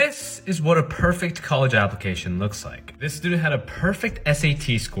is what a perfect college application looks like. This student had a perfect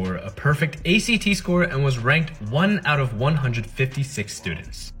SAT score, a perfect ACT score, and was ranked 1 out of 156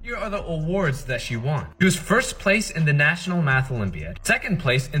 students. Here are the awards that she won. She was first place in the National Math Olympiad, second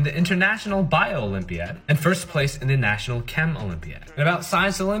place in the International Bio Olympiad, and first place in the National Chem Olympiad. And about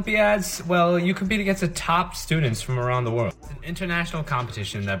science Olympiads, well, you compete against the top students from around the world. It's an international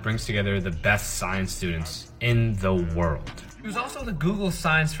competition that brings together the best science students in the world. She was also the Google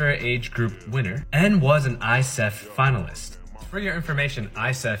Science Fair Age Group winner and was an ICEF finalist. For your information,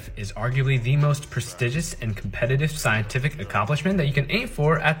 ICEF is arguably the most prestigious and competitive scientific accomplishment that you can aim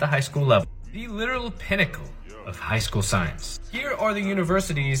for at the high school level. The literal pinnacle of high school science. Here are the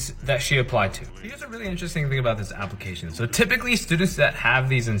universities that she applied to. Here's a really interesting thing about this application. So typically students that have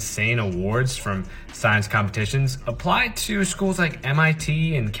these insane awards from science competitions apply to schools like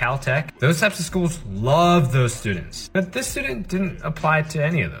MIT and Caltech. Those types of schools love those students. But this student didn't apply to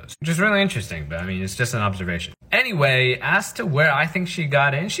any of those, which is really interesting, but I mean, it's just an observation. Anyway, as to where I think she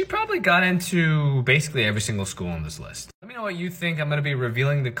got in, she probably got into basically every single school on this list. Let me know what you think. I'm going to be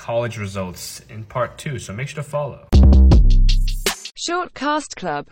revealing the college results in part 2, so make sure to follow. Shortcast Club.